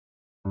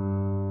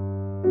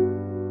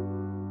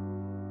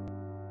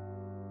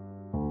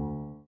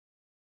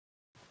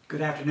Good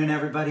afternoon,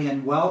 everybody,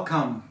 and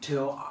welcome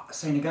to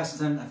St.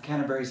 Augustine of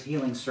Canterbury's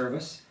healing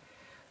service.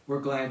 We're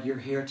glad you're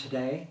here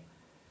today.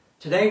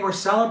 Today we're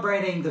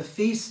celebrating the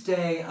feast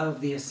day of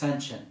the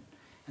Ascension,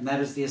 and that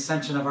is the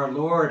ascension of our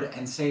Lord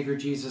and Savior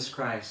Jesus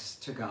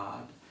Christ to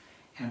God.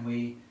 And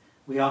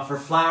we offer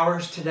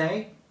flowers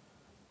today.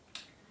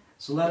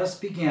 So let us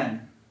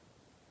begin.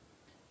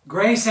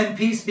 Grace and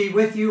peace be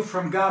with you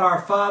from God our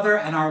Father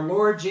and our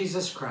Lord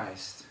Jesus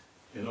Christ.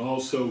 And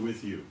also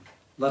with you.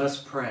 Let us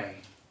pray.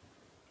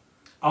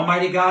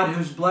 Almighty God,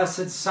 whose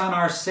blessed Son,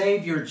 our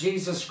Savior,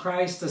 Jesus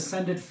Christ,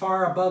 ascended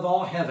far above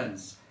all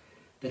heavens,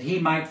 that he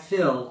might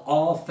fill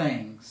all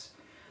things,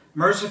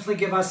 mercifully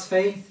give us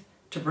faith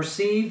to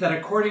perceive that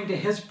according to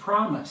his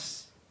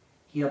promise,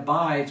 he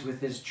abides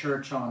with his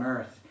church on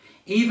earth,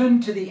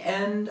 even to the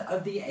end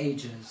of the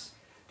ages,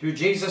 through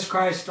Jesus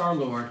Christ our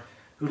Lord,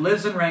 who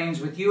lives and reigns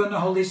with you in the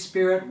Holy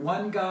Spirit,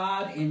 one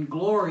God, in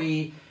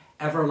glory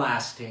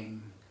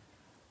everlasting.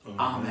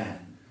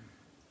 Amen.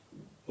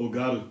 O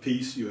God of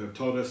peace, you have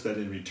taught us that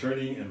in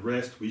returning and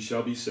rest we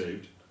shall be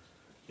saved.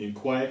 In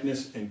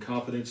quietness and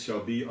confidence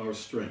shall be our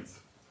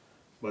strength.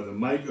 By the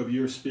might of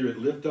your Spirit,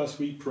 lift us,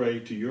 we pray,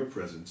 to your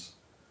presence,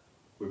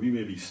 where we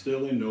may be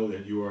still and know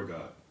that you are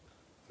God.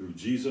 Through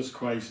Jesus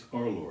Christ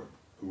our Lord,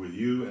 who with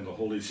you and the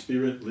Holy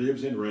Spirit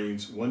lives and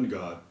reigns, one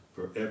God,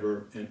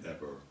 forever and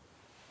ever.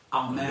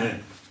 Amen.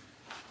 Amen.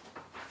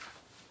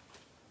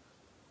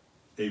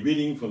 A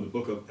reading from the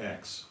book of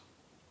Acts.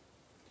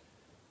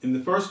 In the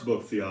first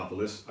book,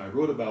 Theophilus, I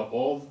wrote about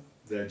all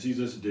that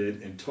Jesus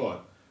did and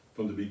taught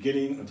from the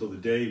beginning until the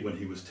day when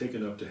he was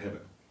taken up to heaven,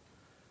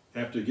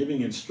 after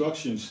giving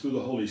instructions through the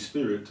Holy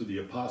Spirit to the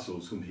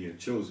apostles whom he had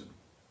chosen.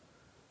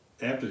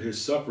 After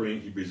his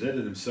suffering, he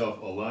presented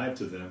himself alive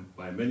to them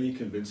by many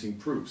convincing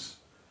proofs,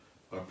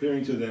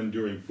 appearing to them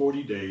during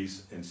 40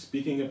 days and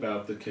speaking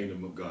about the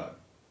kingdom of God.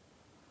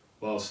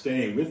 While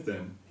staying with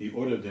them, he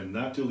ordered them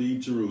not to leave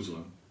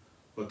Jerusalem,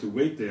 but to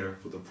wait there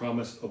for the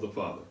promise of the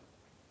Father.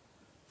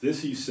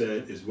 This, he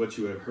said, is what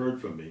you have heard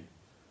from me.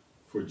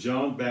 For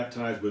John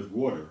baptized with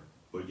water,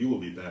 but you will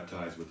be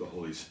baptized with the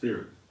Holy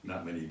Spirit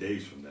not many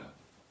days from now.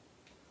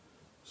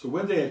 So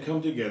when they had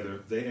come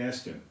together, they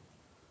asked him,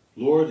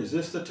 Lord, is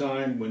this the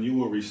time when you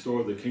will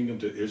restore the kingdom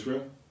to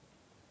Israel?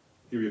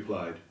 He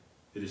replied,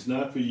 It is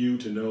not for you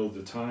to know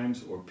the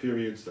times or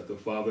periods that the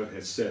Father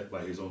has set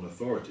by his own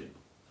authority.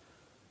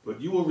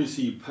 But you will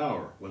receive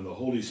power when the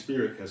Holy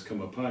Spirit has come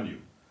upon you,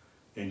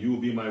 and you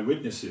will be my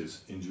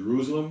witnesses in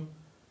Jerusalem,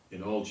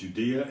 in all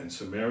Judea and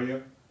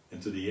Samaria,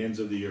 and to the ends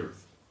of the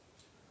earth.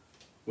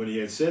 When he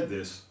had said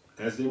this,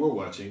 as they were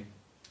watching,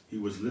 he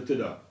was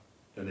lifted up,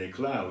 and a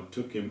cloud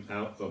took him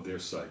out of their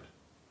sight.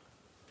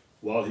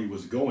 While he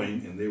was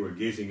going, and they were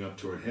gazing up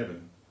toward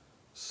heaven,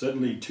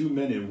 suddenly 2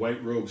 men in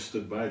white robes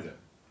stood by them.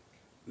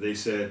 They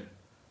said,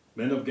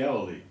 Men of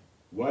Galilee,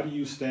 why do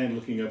you stand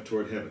looking up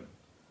toward heaven?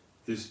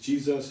 This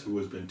Jesus who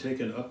has been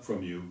taken up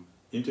from you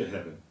into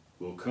heaven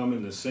will come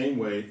in the same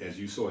way as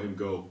you saw him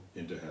go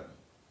into heaven.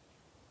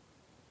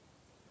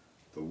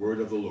 The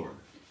word of the Lord.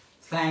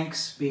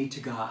 Thanks be to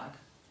God.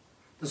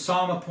 The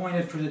psalm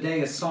appointed for today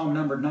is Psalm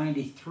number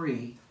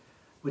 93,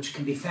 which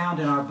can be found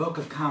in our Book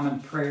of Common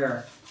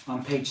Prayer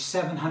on page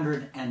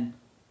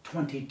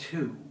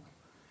 722.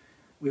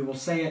 We will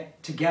say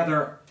it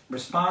together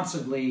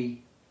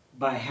responsively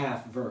by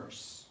half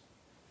verse.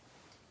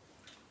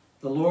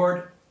 The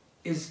Lord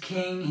is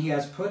King. He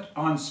has put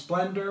on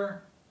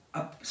splendid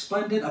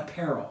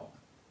apparel.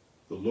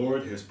 The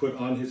Lord has put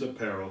on his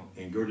apparel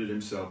and girded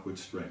himself with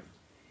strength.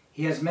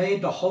 He has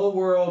made the whole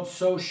world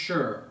so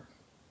sure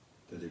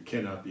that it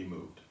cannot be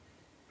moved.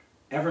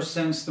 Ever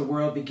since the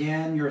world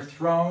began, your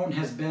throne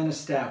has been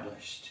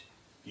established.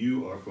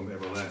 You are from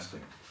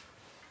everlasting.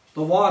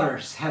 The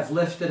waters have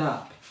lifted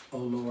up, O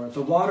Lord.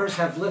 The waters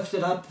have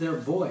lifted up their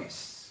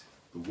voice.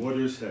 The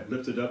waters have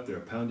lifted up their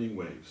pounding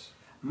waves.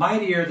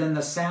 Mightier than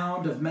the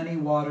sound of many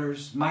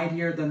waters,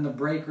 mightier than the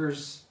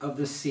breakers of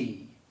the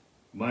sea.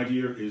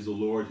 Mightier is the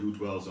Lord who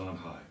dwells on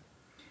high.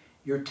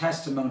 Your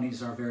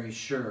testimonies are very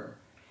sure,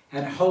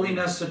 and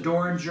holiness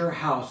adorns your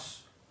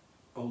house,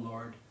 O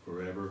Lord,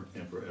 forever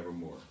and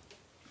forevermore.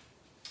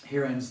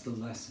 Here ends the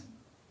lesson.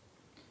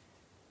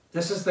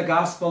 This is the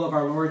gospel of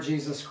our Lord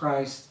Jesus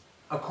Christ,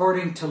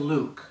 according to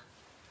Luke.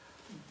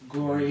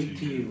 Glory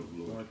to you,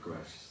 Lord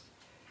Christ.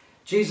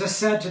 Jesus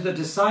said to the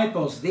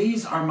disciples,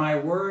 These are my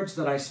words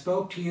that I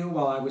spoke to you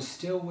while I was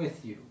still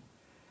with you,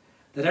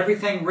 that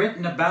everything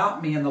written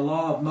about me in the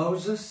law of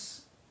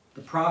Moses,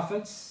 the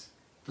prophets,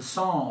 the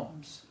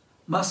Psalms,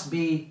 must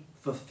be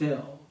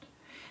fulfilled.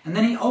 And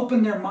then he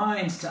opened their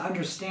minds to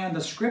understand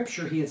the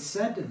scripture he had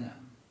said to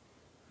them.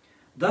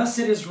 Thus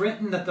it is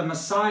written that the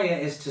Messiah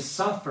is to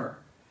suffer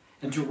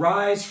and to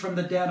rise from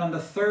the dead on the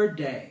third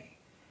day,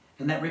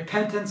 and that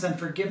repentance and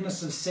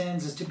forgiveness of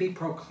sins is to be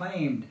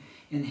proclaimed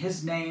in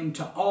his name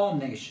to all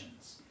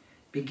nations,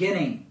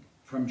 beginning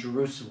from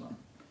Jerusalem.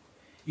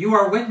 You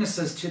are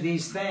witnesses to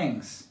these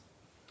things.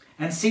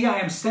 And see, I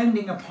am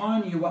sending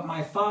upon you what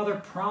my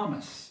Father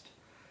promised.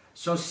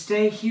 So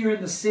stay here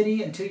in the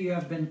city until you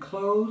have been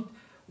clothed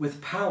with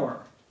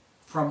power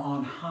from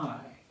on high.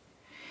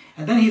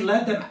 And then he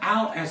led them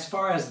out as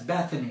far as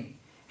Bethany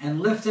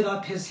and lifted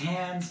up his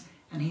hands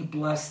and he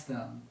blessed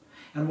them.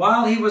 And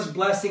while he was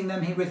blessing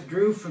them, he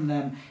withdrew from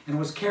them and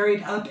was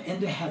carried up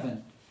into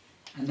heaven.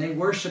 And they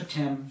worshipped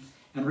him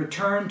and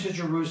returned to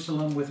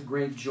Jerusalem with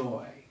great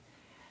joy.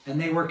 And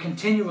they were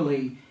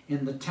continually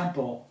in the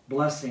temple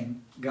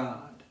blessing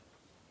God.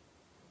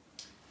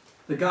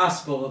 The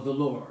Gospel of the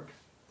Lord.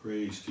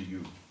 Praise to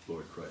you,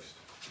 Lord Christ.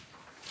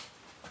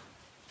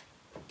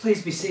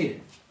 Please be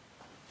seated.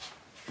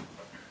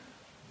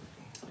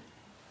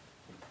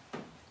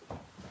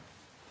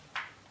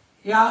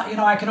 Yeah,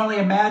 I can only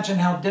imagine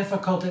how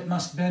difficult it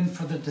must have been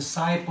for the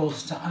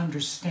disciples to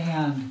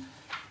understand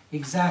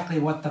exactly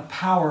what the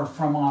power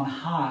from on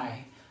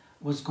high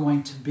was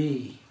going to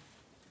be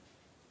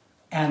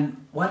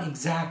and what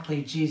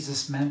exactly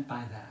Jesus meant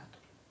by that.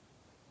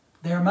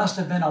 There must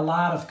have been a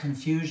lot of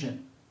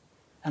confusion,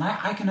 and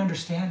I can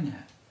understand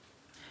that.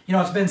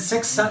 It's been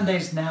 6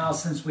 Sundays now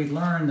since we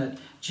learned that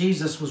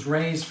Jesus was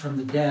raised from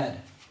the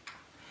dead.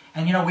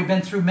 And we've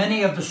been through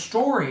many of the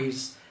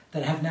stories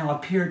that have now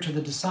appeared to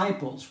the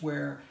disciples,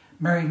 where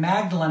Mary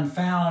Magdalene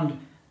found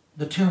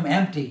the tomb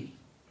empty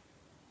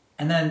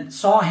and then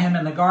saw him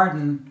in the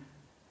garden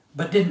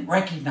but didn't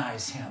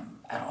recognize him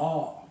at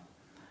all.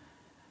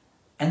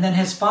 And then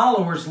his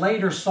followers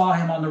later saw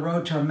him on the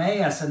road to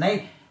Emmaus, and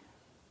they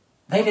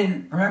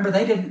didn't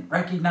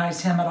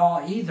recognize him at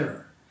all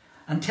either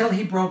until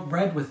he broke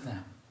bread with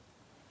them.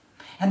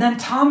 And then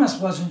Thomas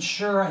wasn't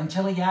sure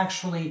until he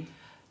actually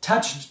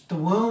touched the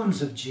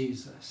wounds of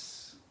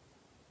Jesus.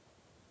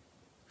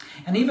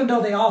 And even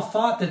though they all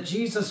thought that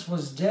Jesus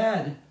was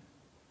dead,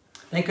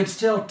 they could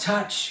still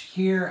touch,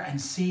 hear,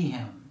 and see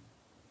him.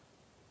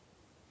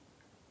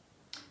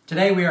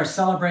 Today we are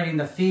celebrating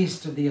the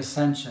Feast of the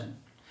Ascension,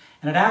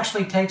 and it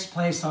actually takes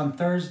place on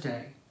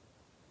Thursday.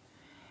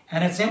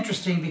 And it's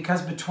interesting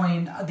because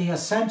between the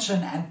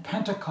Ascension and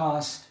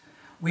Pentecost,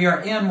 we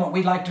are in what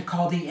we like to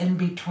call the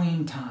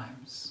in-between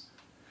times.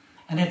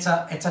 And it's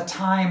a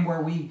time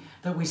where we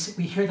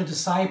hear the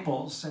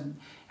disciples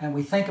and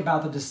we think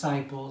about the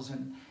disciples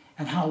and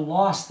how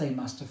lost they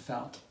must have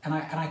felt. And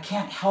I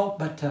can't help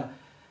but to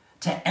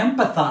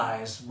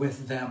empathize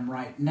with them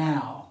right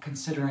now,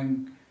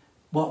 considering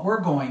what we're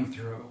going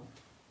through.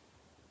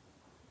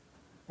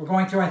 We're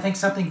going through, I think,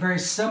 something very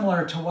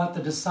similar to what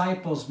the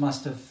disciples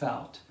must have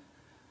felt.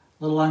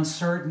 A little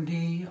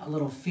uncertainty, a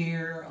little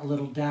fear, a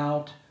little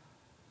doubt.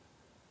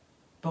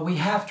 But we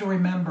have to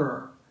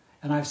remember,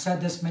 and I've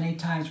said this many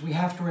times, we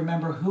have to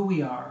remember who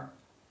we are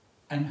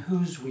and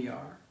whose we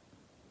are.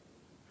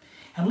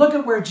 And look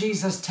at where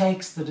Jesus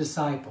takes the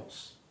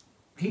disciples.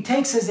 He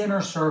takes his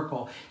inner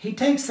circle. He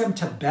takes them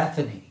to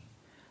Bethany.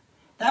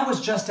 That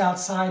was just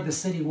outside the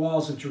city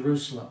walls of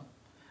Jerusalem,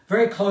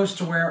 very close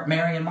to where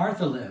Mary and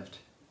Martha lived.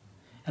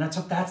 And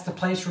that's the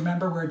place,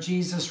 remember, where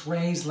Jesus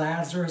raised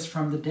Lazarus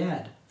from the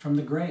dead, from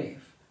the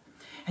grave.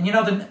 And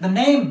the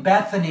name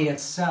Bethany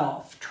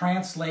itself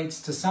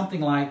translates to something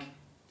like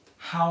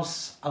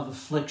house of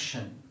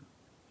affliction.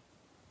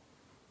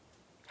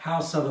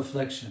 House of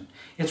affliction.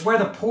 It's where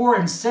the poor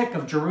and sick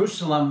of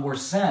Jerusalem were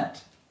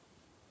sent.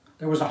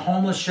 There was a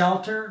homeless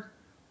shelter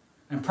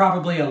and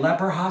probably a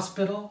leper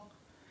hospital.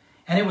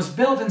 And it was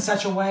built in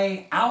such a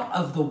way, out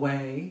of the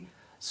way,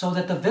 so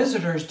that the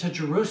visitors to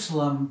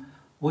Jerusalem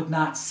would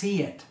not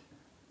see it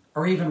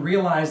or even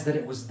realize that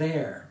it was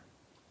there.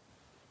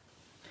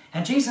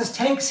 And Jesus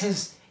takes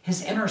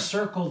his inner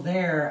circle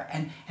there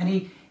and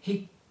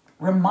he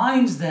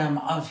reminds them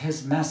of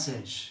his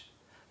message,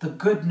 the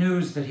good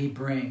news that he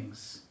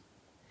brings.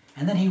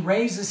 And then he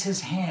raises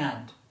his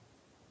hand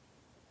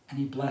and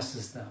he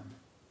blesses them.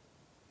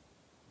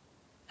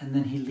 And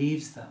then he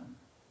leaves them.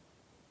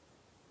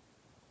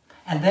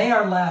 And they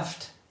are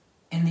left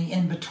in the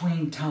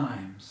in-between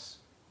times,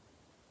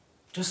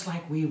 just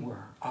like we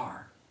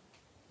are.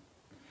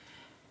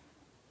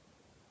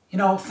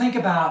 Think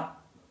about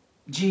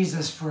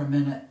Jesus for a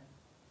minute.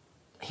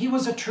 He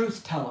was a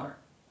truth teller.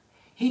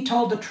 He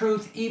told the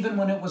truth even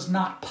when it was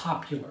not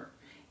popular,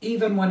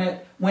 even when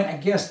it went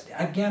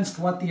against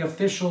what the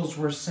officials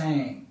were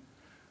saying,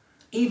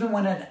 even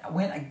when it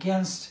went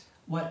against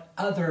what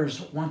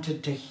others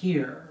wanted to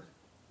hear.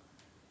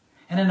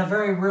 And in a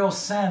very real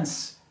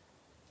sense,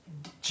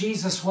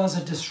 Jesus was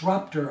a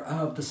disruptor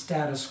of the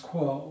status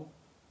quo.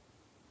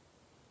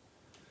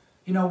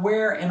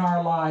 Where in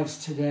our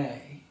lives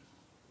today,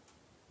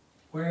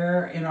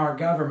 where in our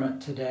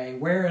government today,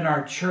 where in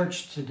our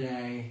church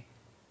today,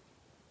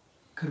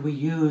 could we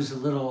use a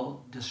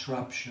little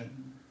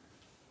disruption?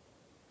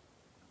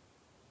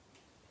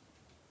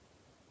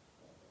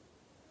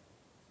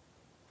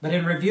 But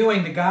in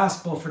reviewing the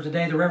gospel for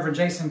today, the Reverend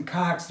Jason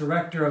Cox, the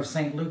rector of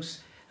St.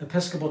 Luke's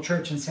Episcopal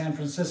Church in San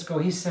Francisco,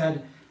 he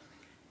said,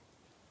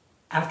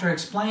 after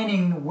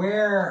explaining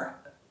where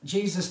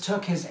Jesus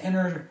took his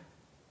inner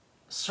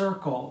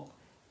circle,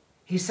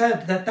 he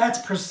said that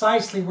that's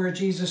precisely where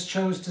Jesus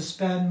chose to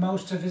spend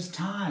most of his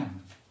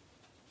time.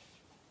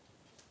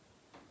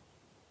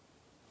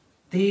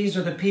 These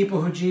are the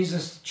people who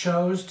Jesus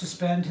chose to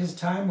spend his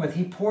time with.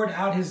 He poured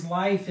out his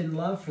life in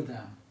love for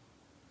them.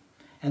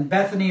 And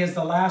Bethany is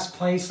the last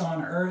place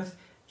on earth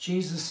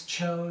Jesus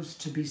chose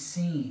to be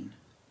seen,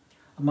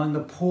 among the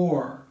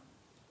poor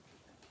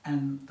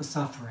and the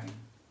suffering.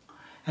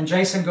 And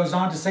Jason goes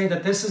on to say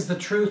that this is the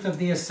truth of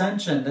the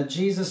ascension, that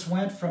Jesus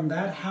went from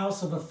that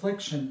house of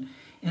affliction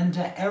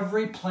into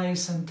every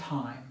place and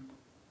time,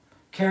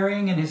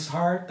 carrying in his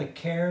heart the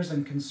cares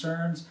and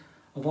concerns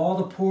of all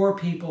the poor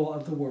people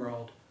of the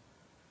world.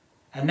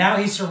 And now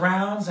he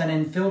surrounds and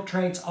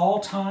infiltrates all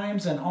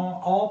times and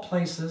all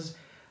places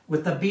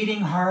with the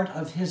beating heart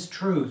of his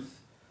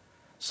truth,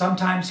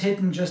 sometimes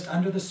hidden just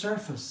under the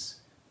surface,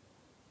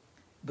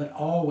 but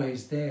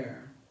always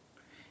there,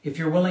 if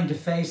you're willing to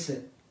face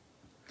it.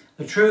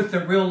 The truth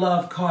that real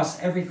love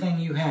costs everything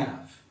you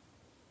have,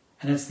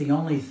 and it's the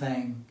only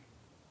thing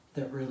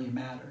that really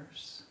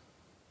matters.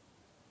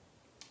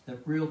 That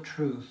real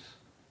truth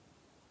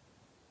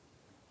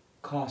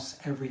costs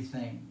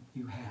everything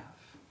you have.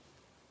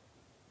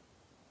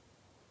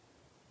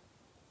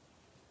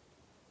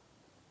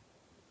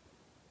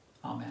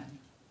 Amen.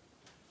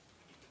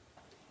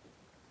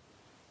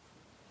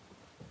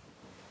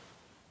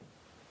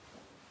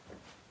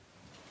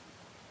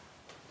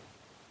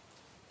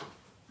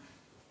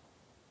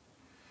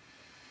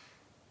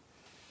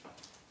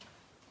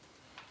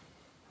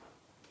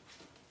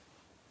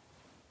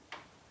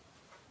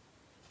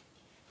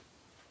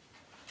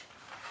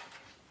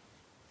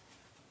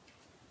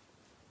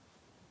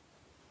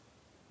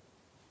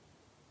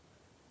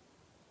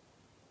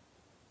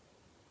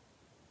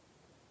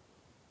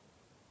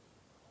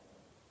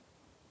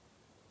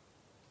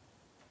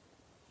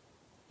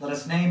 Let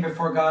us name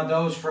before God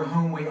those for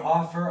whom we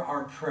offer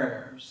our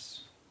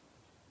prayers.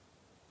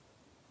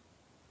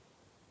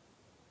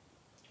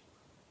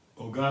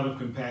 O God of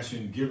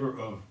compassion, giver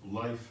of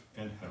life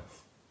and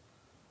health,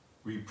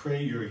 we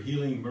pray your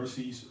healing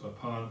mercies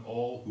upon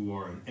all who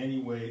are in any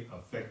way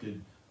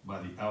affected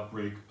by the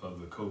outbreak of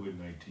the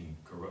COVID-19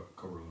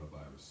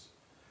 coronavirus.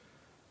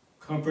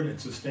 Comfort and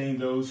sustain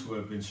those who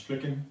have been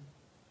stricken,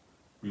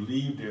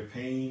 relieve their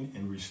pain,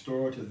 and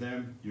restore to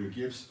them your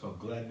gifts of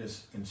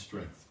gladness and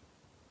strength.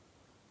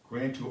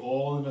 Grant to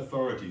all in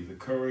authority the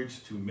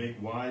courage to make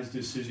wise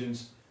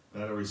decisions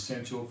that are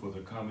essential for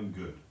the common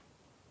good,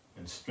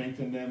 and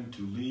strengthen them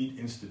to lead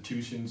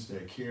institutions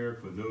that care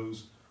for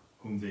those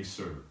whom they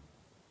serve.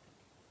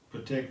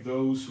 Protect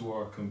those who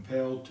are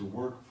compelled to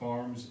work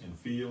farms and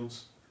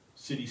fields,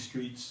 city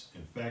streets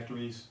and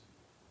factories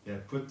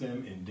that put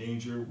them in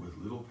danger with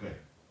little pay.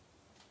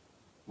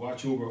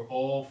 Watch over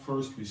all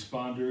first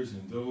responders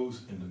and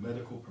those in the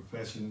medical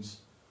professions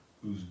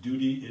whose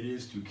duty it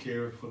is to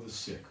care for the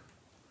sick.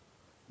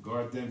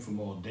 Guard them from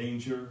all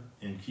danger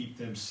and keep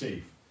them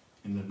safe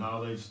in the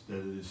knowledge that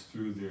it is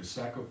through their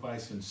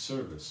sacrifice and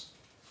service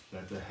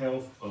that the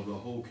health of the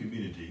whole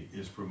community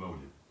is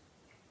promoted.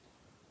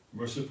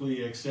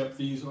 Mercifully accept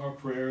these our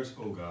prayers,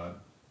 O God,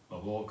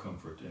 of all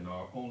comfort and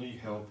our only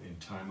help in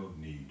time of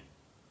need.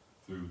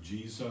 Through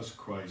Jesus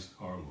Christ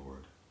our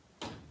Lord.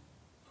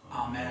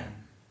 Amen.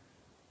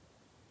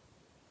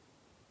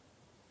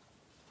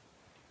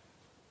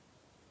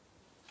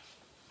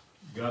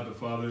 God the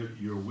Father,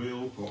 your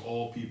will for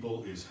all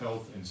people is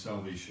health and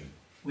salvation.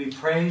 We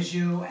praise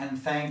you and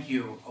thank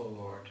you, O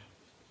Lord.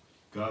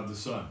 God the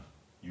Son,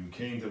 you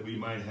came that we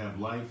might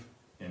have life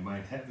and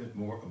might have it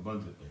more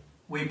abundantly.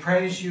 We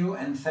praise you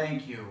and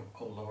thank you,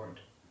 O Lord.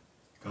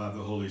 God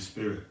the Holy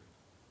Spirit,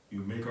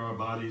 you make our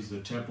bodies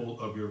the temple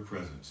of your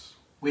presence.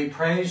 We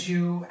praise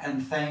you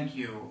and thank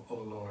you, O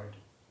Lord.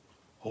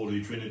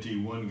 Holy Trinity,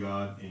 one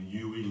God, in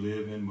you we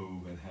live and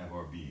move and have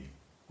our being.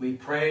 We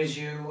praise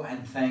you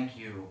and thank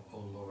you, O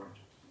Lord.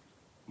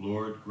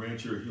 Lord,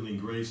 grant your healing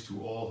grace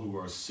to all who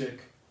are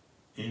sick,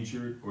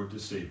 injured, or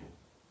disabled,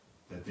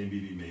 that they may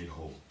be made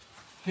whole.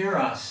 Hear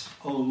us,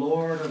 O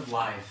Lord of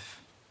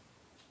life.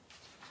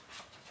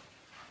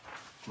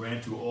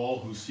 Grant to all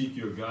who seek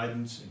your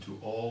guidance and to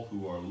all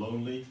who are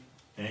lonely,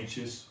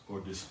 anxious, or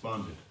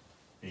despondent,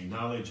 a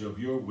knowledge of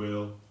your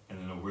will and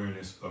an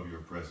awareness of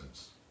your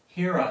presence.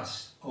 Hear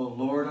us, O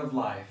Lord of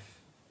life.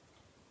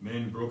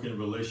 Mend broken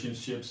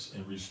relationships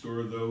and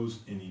restore those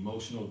in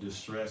emotional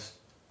distress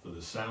for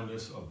the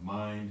soundness of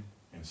mind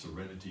and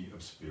serenity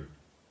of spirit.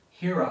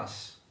 Hear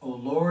us, O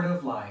Lord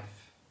of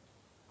life.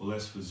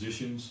 Bless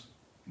physicians,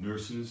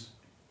 nurses,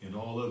 and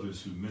all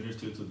others who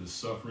minister to the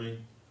suffering,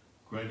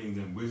 granting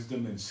them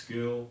wisdom and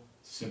skill,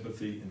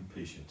 sympathy and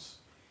patience.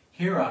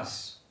 Hear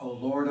us, O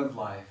Lord of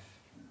life.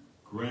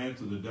 Grant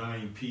to the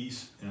dying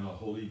peace and a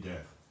holy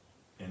death,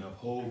 and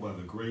uphold by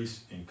the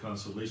grace and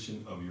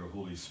consolation of your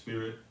Holy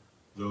Spirit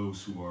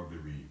those who are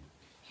bereaved.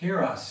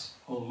 Hear us,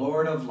 O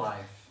Lord of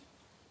life.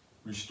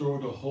 Restore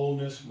to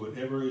wholeness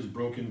whatever is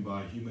broken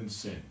by human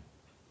sin,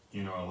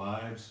 in our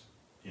lives,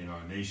 in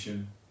our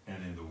nation,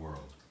 and in the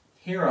world.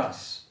 Hear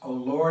us, O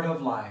Lord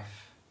of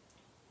life.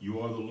 You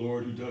are the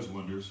Lord who does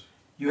wonders.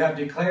 You have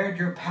declared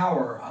your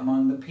power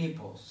among the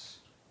peoples.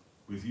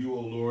 With you, O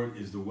Lord,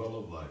 is the well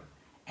of life.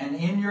 And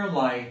in your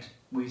light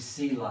we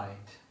see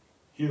light.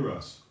 Hear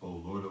us, O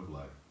Lord of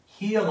life.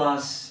 Heal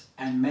us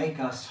and make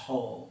us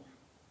whole.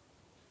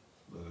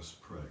 Let us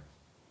pray.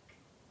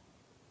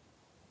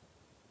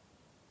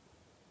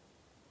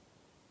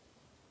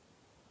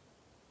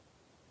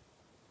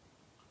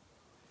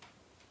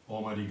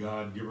 Almighty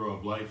God, giver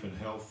of life and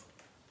health,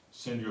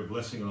 send your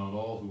blessing on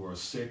all who are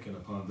sick and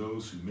upon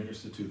those who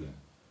minister to them,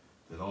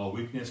 that all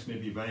weakness may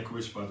be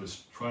vanquished by the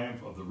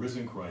triumph of the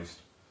risen Christ,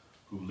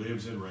 who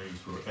lives and reigns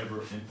forever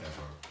and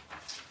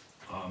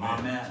ever. Amen.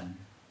 Amen.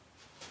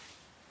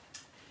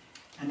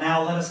 And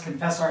now let us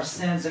confess our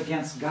sins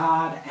against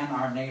God and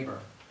our neighbor.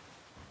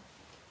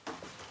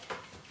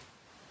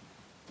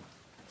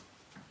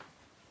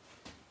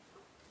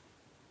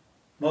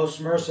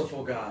 Most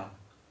merciful God,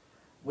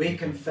 we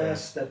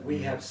confess that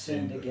we have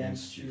sinned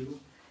against you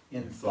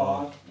in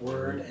thought,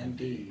 word, and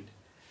deed,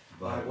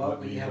 by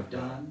what we have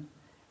done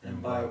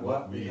and by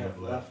what we have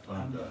left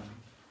undone.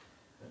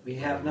 We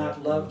have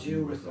not loved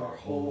you with our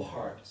whole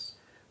hearts.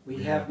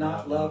 We have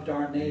not loved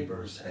our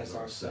neighbors as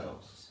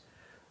ourselves.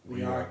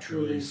 We are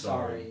truly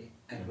sorry,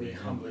 and we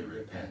humbly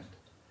repent.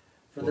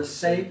 For the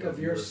sake of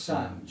your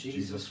Son,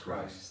 Jesus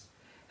Christ,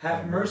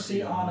 have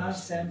mercy on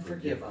us and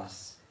forgive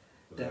us,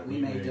 that we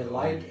may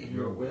delight in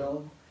your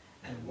will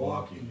and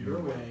walk in your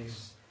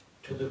ways,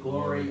 to the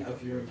glory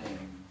of your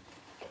name.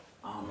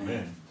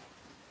 Amen.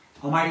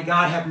 Almighty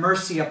God, have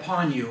mercy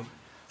upon you,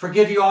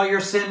 forgive you all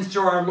your sins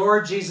through our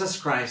Lord Jesus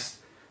Christ,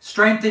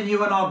 strengthen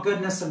you in all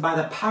goodness, and by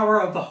the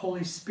power of the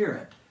Holy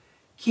Spirit,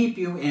 keep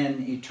you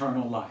in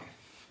eternal life.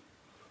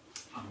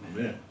 Amen.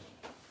 Amen.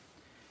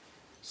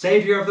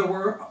 Savior of the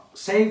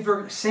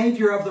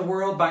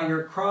world, by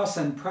your cross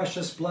and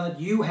precious blood,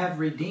 you have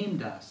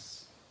redeemed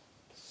us.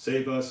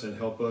 Save us and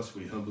help us,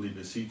 we humbly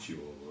beseech you,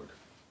 O Lord.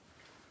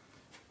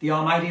 The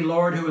Almighty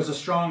Lord, who is a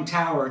strong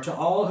tower to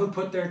all who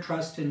put their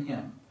trust in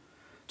him,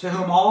 to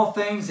whom all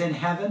things in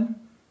heaven,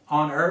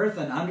 on earth,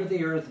 and under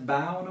the earth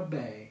bow and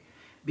obey,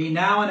 be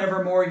now and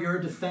evermore your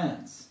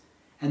defense,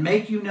 and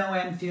make you know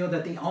and feel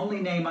that the only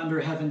name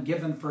under heaven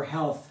given for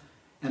health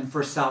and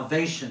for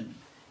salvation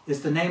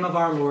is the name of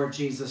our Lord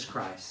Jesus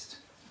Christ.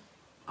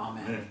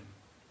 Amen. Amen.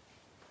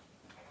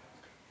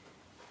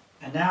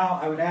 And now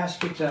I would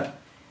ask you to,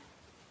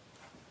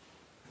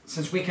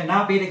 since we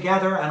cannot be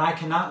together and I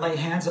cannot lay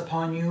hands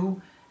upon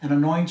you and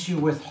anoint you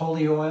with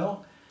holy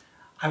oil,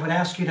 I would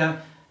ask you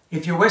to,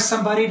 if you're with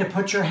somebody, to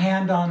put your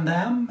hand on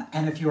them,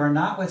 and if you are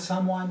not with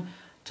someone,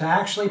 to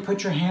actually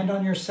put your hand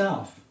on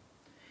yourself.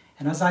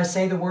 And as I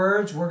say the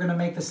words, we're going to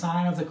make the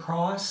sign of the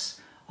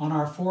cross on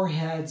our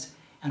foreheads,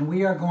 and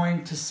we are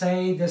going to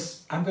say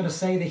this, I'm going to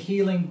say the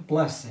healing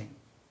blessing.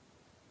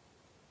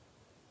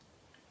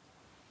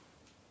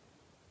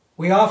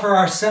 We offer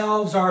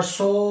ourselves, our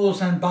souls,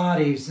 and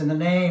bodies in the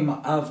name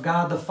of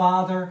God the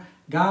Father,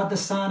 God the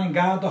Son, and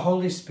God the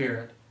Holy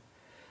Spirit,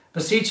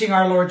 beseeching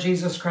our Lord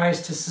Jesus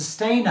Christ to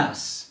sustain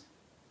us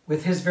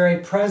with his very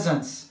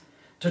presence,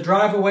 to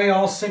drive away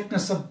all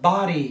sickness of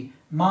body,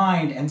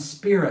 mind, and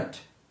spirit,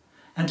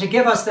 and to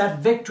give us that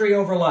victory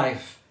over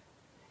life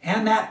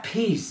and that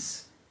peace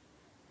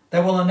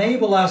that will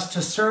enable us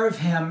to serve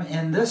him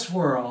in this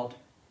world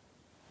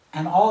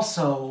and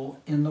also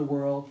in the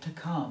world to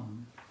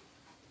come.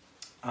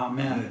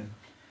 Amen. Amen.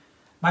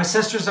 My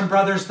sisters and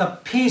brothers, the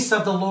peace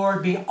of the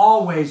Lord be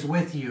always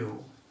with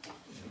you.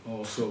 And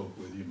also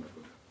with you, my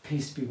brother.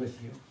 Peace be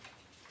with you.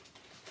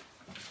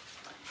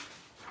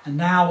 And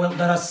now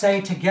let us say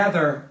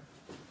together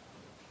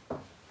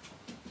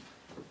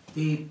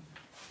the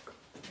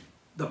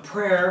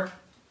prayer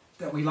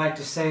that we like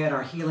to say at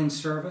our healing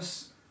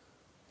service.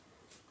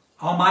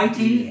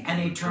 Almighty and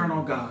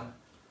eternal God,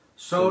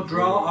 so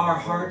draw our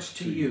hearts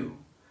to you,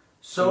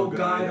 so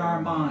guide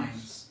our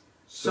minds,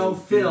 so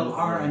fill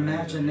our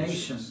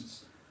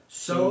imaginations,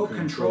 so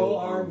control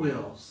our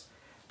wills,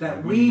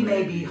 that we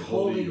may be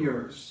wholly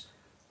yours,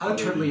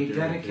 utterly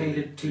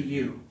dedicated to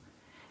you.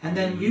 And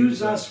then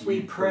use us, we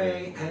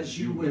pray, as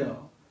you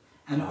will,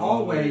 and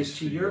always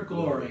to your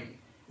glory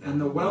and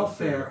the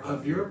welfare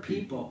of your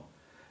people,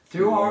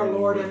 through our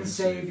Lord and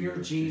Savior,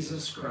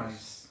 Jesus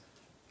Christ.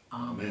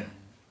 Amen.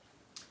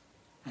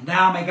 And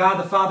now may God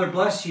the Father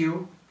bless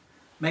you,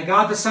 may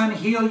God the Son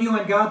heal you,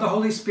 and God the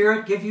Holy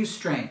Spirit give you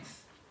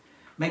strength.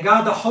 May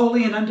God the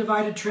Holy and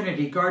Undivided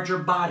Trinity guard your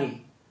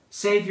body,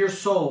 save your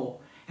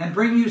soul, and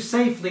bring you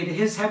safely to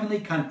his heavenly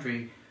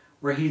country,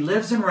 where he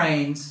lives and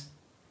reigns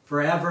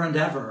forever and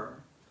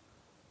ever.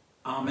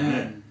 Amen.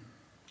 Amen.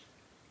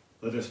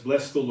 Let us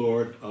bless the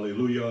Lord.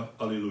 Alleluia,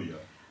 alleluia.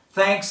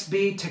 Thanks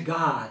be to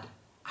God.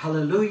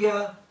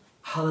 Hallelujah,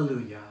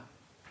 hallelujah.